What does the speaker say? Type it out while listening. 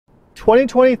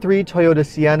2023 Toyota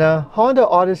Sienna, Honda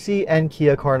Odyssey, and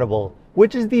Kia Carnival.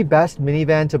 Which is the best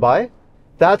minivan to buy?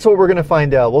 That's what we're going to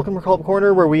find out. Welcome to Car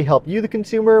Corner, where we help you, the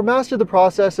consumer, master the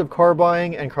process of car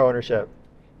buying and car ownership.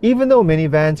 Even though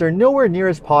minivans are nowhere near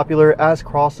as popular as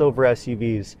crossover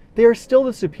SUVs, they are still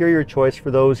the superior choice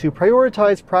for those who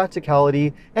prioritize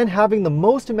practicality and having the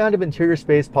most amount of interior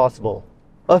space possible.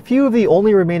 A few of the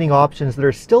only remaining options that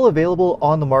are still available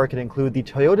on the market include the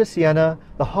Toyota Sienna,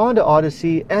 the Honda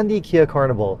Odyssey, and the Kia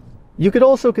Carnival. You could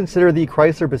also consider the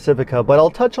Chrysler Pacifica, but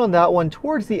I'll touch on that one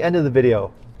towards the end of the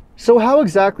video. So how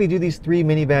exactly do these three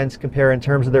minivans compare in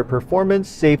terms of their performance,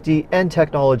 safety, and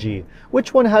technology?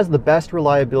 Which one has the best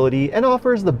reliability and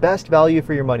offers the best value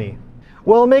for your money?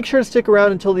 Well, make sure to stick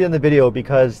around until the end of the video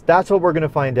because that's what we're going to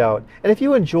find out. And if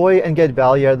you enjoy and get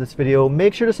value out of this video,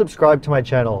 make sure to subscribe to my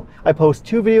channel. I post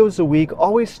 2 videos a week,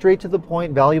 always straight to the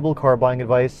point, valuable car buying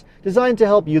advice designed to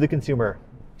help you, the consumer.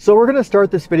 So we're going to start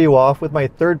this video off with my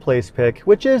third place pick,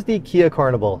 which is the Kia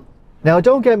Carnival. Now,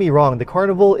 don't get me wrong, the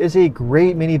Carnival is a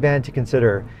great minivan to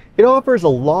consider. It offers a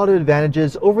lot of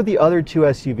advantages over the other two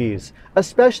SUVs,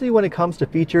 especially when it comes to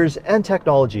features and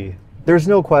technology. There's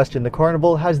no question the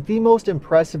Carnival has the most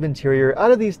impressive interior out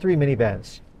of these three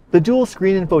minivans. The dual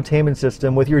screen infotainment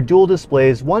system with your dual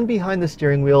displays, one behind the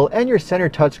steering wheel and your center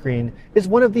touchscreen, is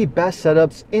one of the best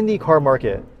setups in the car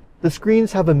market. The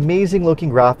screens have amazing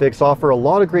looking graphics, offer a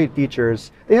lot of great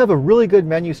features, they have a really good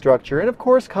menu structure, and of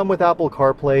course come with Apple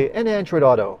CarPlay and Android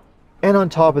Auto. And on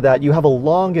top of that, you have a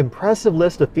long, impressive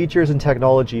list of features and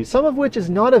technology, some of which is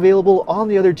not available on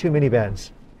the other two minivans.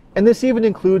 And this even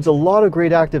includes a lot of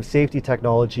great active safety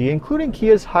technology, including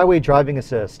Kia's Highway Driving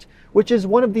Assist, which is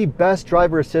one of the best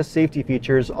driver assist safety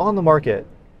features on the market.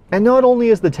 And not only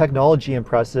is the technology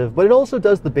impressive, but it also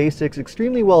does the basics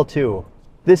extremely well too.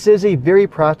 This is a very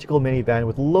practical minivan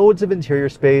with loads of interior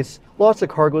space, lots of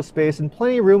cargo space, and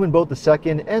plenty of room in both the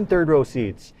second and third row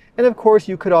seats. And of course,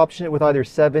 you could option it with either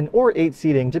 7 or 8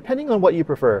 seating, depending on what you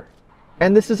prefer.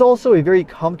 And this is also a very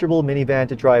comfortable minivan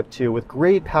to drive too, with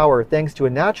great power thanks to a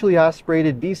naturally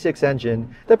aspirated V6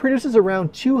 engine that produces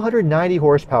around 290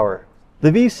 horsepower.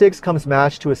 The V6 comes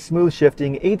matched to a smooth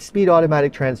shifting 8-speed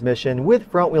automatic transmission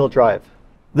with front-wheel drive.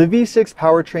 The V6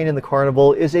 powertrain in the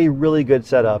Carnival is a really good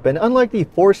setup, and unlike the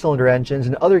 4-cylinder engines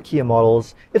in other Kia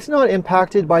models, it's not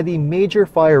impacted by the major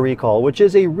fire recall, which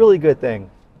is a really good thing.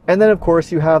 And then of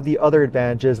course you have the other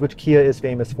advantages which Kia is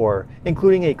famous for,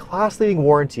 including a class-leading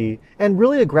warranty and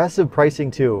really aggressive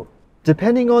pricing too.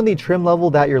 Depending on the trim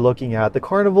level that you're looking at, the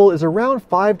Carnival is around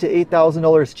 $5,000 to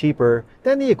 $8,000 cheaper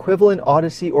than the equivalent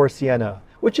Odyssey or Sienna,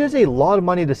 which is a lot of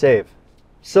money to save.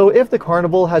 So if the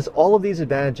Carnival has all of these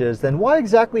advantages, then why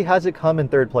exactly has it come in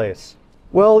third place?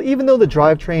 Well, even though the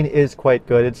drivetrain is quite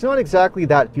good, it's not exactly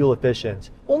that fuel efficient,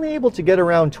 only able to get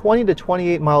around 20 to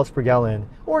 28 miles per gallon,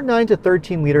 or 9 to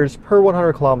 13 liters per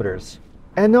 100 kilometers.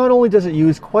 And not only does it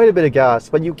use quite a bit of gas,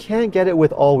 but you can't get it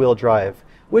with all-wheel drive,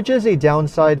 which is a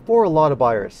downside for a lot of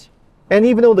buyers. And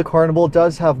even though the Carnival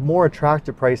does have more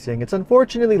attractive pricing, it's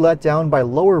unfortunately let down by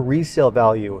lower resale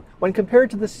value when compared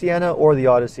to the Sienna or the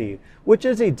Odyssey, which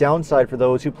is a downside for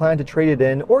those who plan to trade it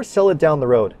in or sell it down the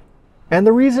road. And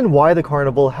the reason why the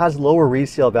Carnival has lower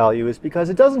resale value is because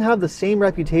it doesn't have the same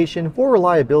reputation for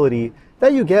reliability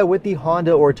that you get with the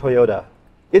Honda or Toyota.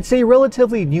 It's a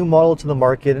relatively new model to the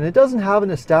market, and it doesn't have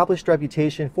an established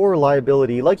reputation for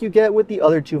reliability like you get with the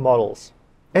other two models.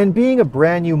 And being a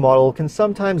brand new model can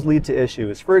sometimes lead to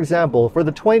issues. For example, for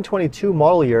the 2022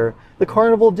 model year, the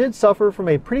Carnival did suffer from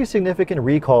a pretty significant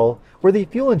recall where the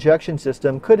fuel injection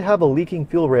system could have a leaking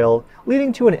fuel rail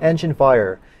leading to an engine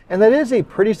fire, and that is a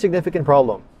pretty significant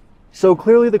problem. So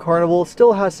clearly the Carnival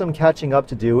still has some catching up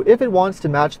to do if it wants to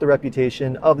match the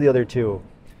reputation of the other two.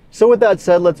 So with that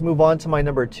said, let's move on to my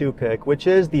number 2 pick, which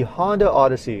is the Honda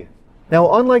Odyssey.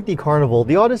 Now, unlike the Carnival,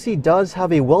 the Odyssey does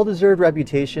have a well-deserved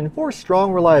reputation for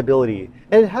strong reliability,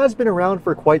 and it has been around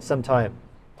for quite some time.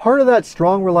 Part of that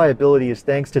strong reliability is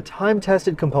thanks to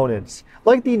time-tested components,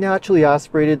 like the naturally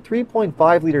aspirated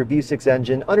 3.5-liter V6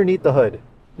 engine underneath the hood.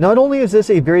 Not only is this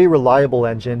a very reliable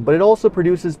engine, but it also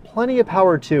produces plenty of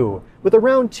power too, with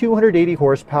around 280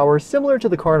 horsepower similar to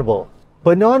the Carnival.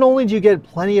 But not only do you get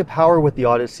plenty of power with the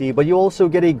Odyssey, but you also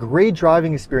get a great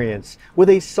driving experience with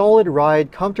a solid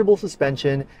ride, comfortable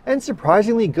suspension, and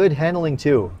surprisingly good handling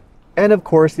too. And of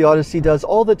course, the Odyssey does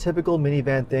all the typical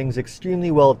minivan things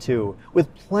extremely well too,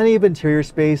 with plenty of interior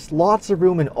space, lots of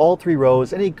room in all 3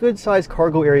 rows, and a good sized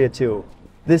cargo area too.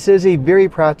 This is a very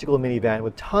practical minivan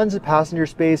with tons of passenger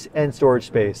space and storage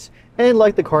space, and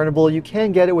like the Carnival, you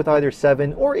can get it with either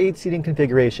 7 or 8 seating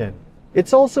configuration.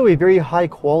 It's also a very high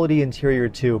quality interior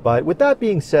too, but with that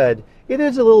being said, it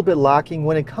is a little bit lacking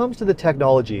when it comes to the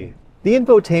technology. The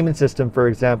infotainment system, for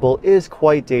example, is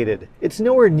quite dated. It's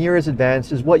nowhere near as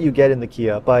advanced as what you get in the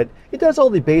Kia, but it does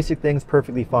all the basic things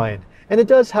perfectly fine, and it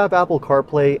does have Apple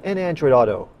CarPlay and Android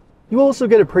Auto. You also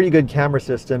get a pretty good camera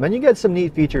system, and you get some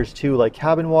neat features too, like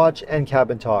cabin watch and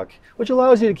cabin talk, which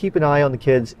allows you to keep an eye on the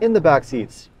kids in the back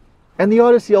seats. And the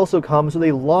Odyssey also comes with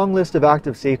a long list of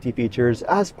active safety features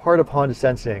as part of Honda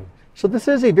Sensing, so this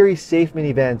is a very safe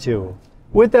minivan too.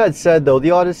 With that said though,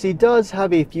 the Odyssey does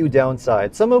have a few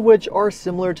downsides, some of which are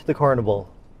similar to the Carnival.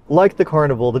 Like the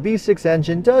Carnival, the V6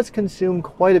 engine does consume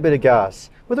quite a bit of gas,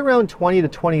 with around 20 to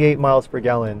 28 miles per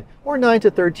gallon, or 9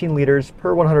 to 13 liters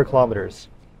per 100 kilometers.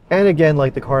 And again,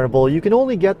 like the Carnival, you can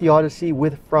only get the Odyssey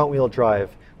with front-wheel drive,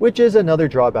 which is another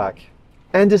drawback.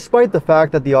 And despite the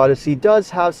fact that the Odyssey does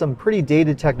have some pretty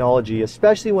dated technology,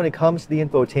 especially when it comes to the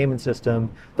infotainment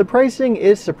system, the pricing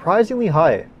is surprisingly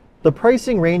high. The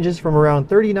pricing ranges from around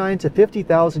 $39,000 to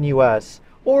 $50,000 US,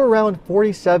 or around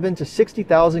 $47,000 to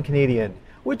 $60,000 Canadian,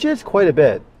 which is quite a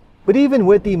bit. But even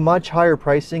with the much higher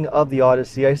pricing of the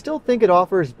Odyssey, I still think it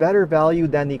offers better value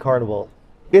than the Carnival.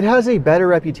 It has a better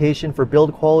reputation for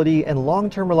build quality and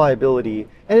long-term reliability,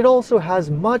 and it also has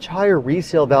much higher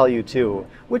resale value too,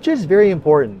 which is very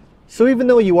important. So even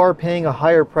though you are paying a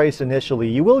higher price initially,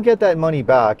 you will get that money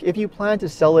back if you plan to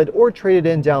sell it or trade it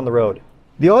in down the road.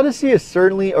 The Odyssey is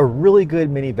certainly a really good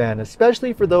minivan,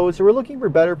 especially for those who are looking for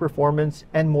better performance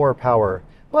and more power.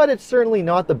 But it's certainly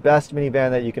not the best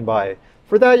minivan that you can buy.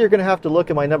 For that, you're going to have to look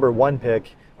at my number 1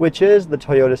 pick, which is the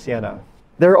Toyota Sienna.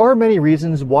 There are many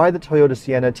reasons why the Toyota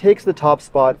Sienna takes the top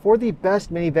spot for the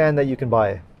best minivan that you can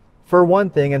buy. For one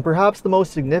thing, and perhaps the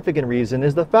most significant reason,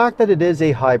 is the fact that it is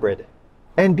a hybrid.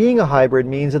 And being a hybrid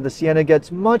means that the Sienna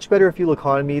gets much better fuel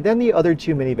economy than the other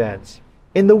two minivans.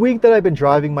 In the week that I've been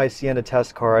driving my Sienna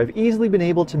test car, I've easily been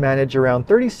able to manage around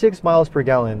 36 miles per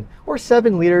gallon, or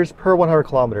 7 liters per 100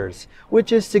 kilometers,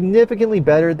 which is significantly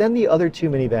better than the other two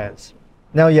minivans.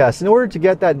 Now yes, in order to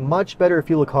get that much better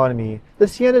fuel economy, the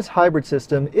Sienna's hybrid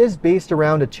system is based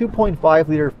around a 2.5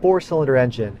 liter 4-cylinder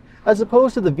engine, as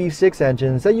opposed to the V6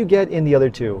 engines that you get in the other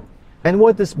two. And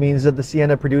what this means is that the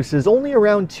Sienna produces only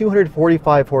around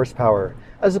 245 horsepower,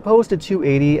 as opposed to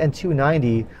 280 and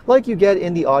 290 like you get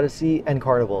in the Odyssey and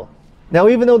Carnival. Now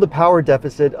even though the power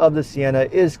deficit of the Sienna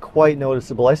is quite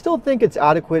noticeable, I still think it's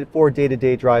adequate for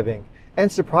day-to-day driving. And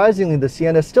surprisingly, the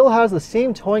Sienna still has the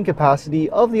same towing capacity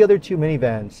of the other two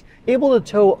minivans, able to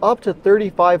tow up to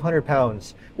 3,500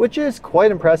 pounds, which is quite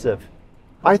impressive.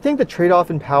 I think the trade-off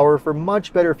in power for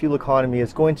much better fuel economy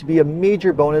is going to be a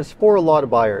major bonus for a lot of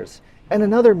buyers. And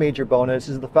another major bonus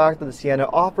is the fact that the Sienna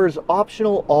offers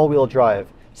optional all-wheel drive,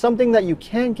 something that you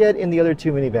can't get in the other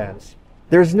two minivans.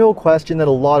 There's no question that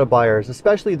a lot of buyers,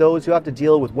 especially those who have to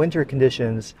deal with winter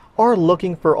conditions, are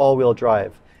looking for all-wheel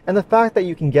drive. And the fact that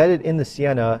you can get it in the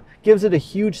Sienna gives it a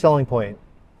huge selling point.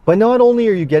 But not only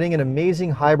are you getting an amazing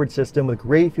hybrid system with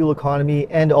great fuel economy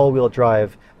and all-wheel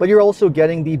drive, but you're also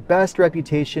getting the best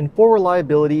reputation for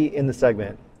reliability in the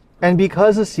segment. And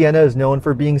because the Sienna is known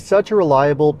for being such a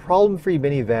reliable, problem-free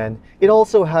minivan, it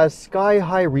also has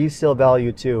sky-high resale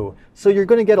value too, so you're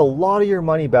going to get a lot of your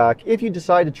money back if you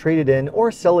decide to trade it in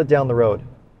or sell it down the road.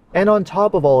 And on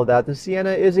top of all of that, the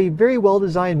Sienna is a very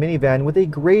well-designed minivan with a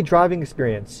great driving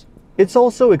experience. It's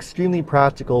also extremely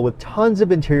practical with tons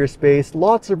of interior space,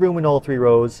 lots of room in all 3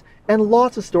 rows, and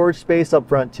lots of storage space up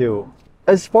front too.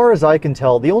 As far as I can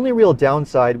tell, the only real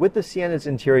downside with the Sienna's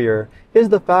interior is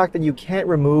the fact that you can't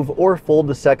remove or fold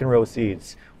the second row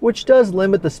seats, which does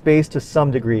limit the space to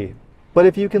some degree. But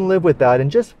if you can live with that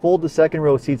and just fold the second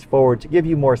row seats forward to give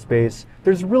you more space,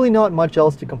 there's really not much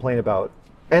else to complain about.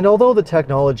 And although the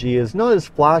technology is not as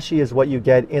flashy as what you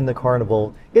get in the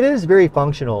Carnival, it is very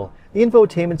functional. The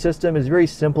infotainment system is very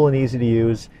simple and easy to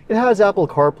use. It has Apple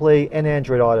CarPlay and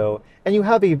Android Auto, and you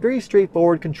have a very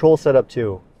straightforward control setup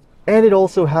too. And it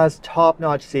also has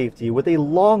top-notch safety with a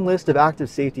long list of active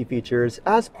safety features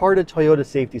as part of Toyota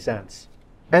Safety Sense.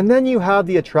 And then you have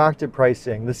the attractive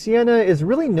pricing. The Sienna is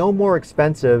really no more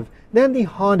expensive than the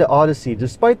Honda Odyssey,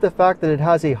 despite the fact that it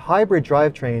has a hybrid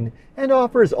drivetrain and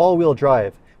offers all-wheel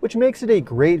drive, which makes it a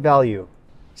great value.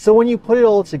 So when you put it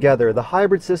all together, the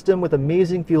hybrid system with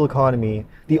amazing fuel economy,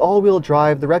 the all-wheel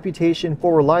drive, the reputation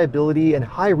for reliability and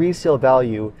high resale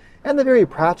value, and the very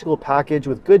practical package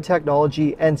with good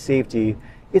technology and safety,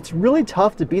 it's really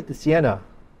tough to beat the Sienna.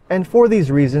 And for these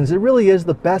reasons, it really is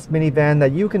the best minivan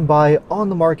that you can buy on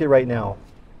the market right now.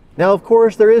 Now, of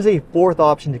course, there is a fourth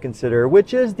option to consider,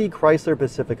 which is the Chrysler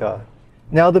Pacifica.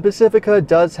 Now, the Pacifica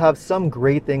does have some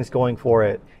great things going for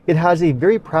it. It has a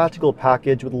very practical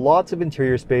package with lots of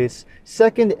interior space,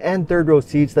 second and third row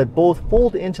seats that both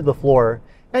fold into the floor,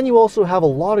 and you also have a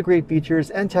lot of great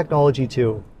features and technology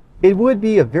too. It would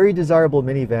be a very desirable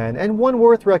minivan and one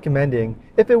worth recommending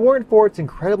if it weren't for its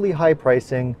incredibly high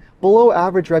pricing, below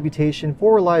average reputation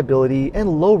for reliability,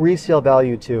 and low resale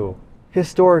value too.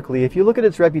 Historically, if you look at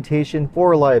its reputation for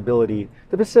reliability,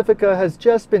 the Pacifica has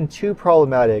just been too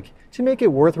problematic to make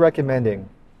it worth recommending.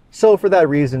 So for that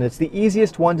reason, it's the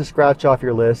easiest one to scratch off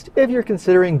your list if you're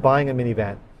considering buying a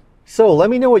minivan. So let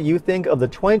me know what you think of the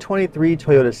 2023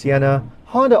 Toyota Sienna,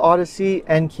 Honda Odyssey,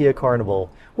 and Kia Carnival.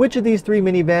 Which of these three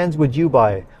minivans would you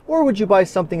buy? Or would you buy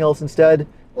something else instead?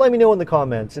 Let me know in the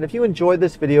comments. And if you enjoyed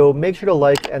this video, make sure to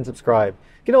like and subscribe.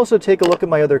 You can also take a look at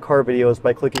my other car videos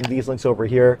by clicking these links over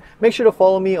here. Make sure to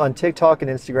follow me on TikTok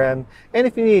and Instagram. And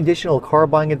if you need additional car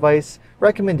buying advice,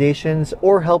 recommendations,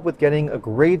 or help with getting a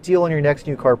great deal on your next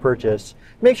new car purchase,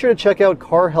 make sure to check out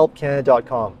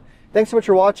carhelpcanada.com. Thanks so much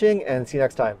for watching, and see you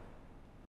next time.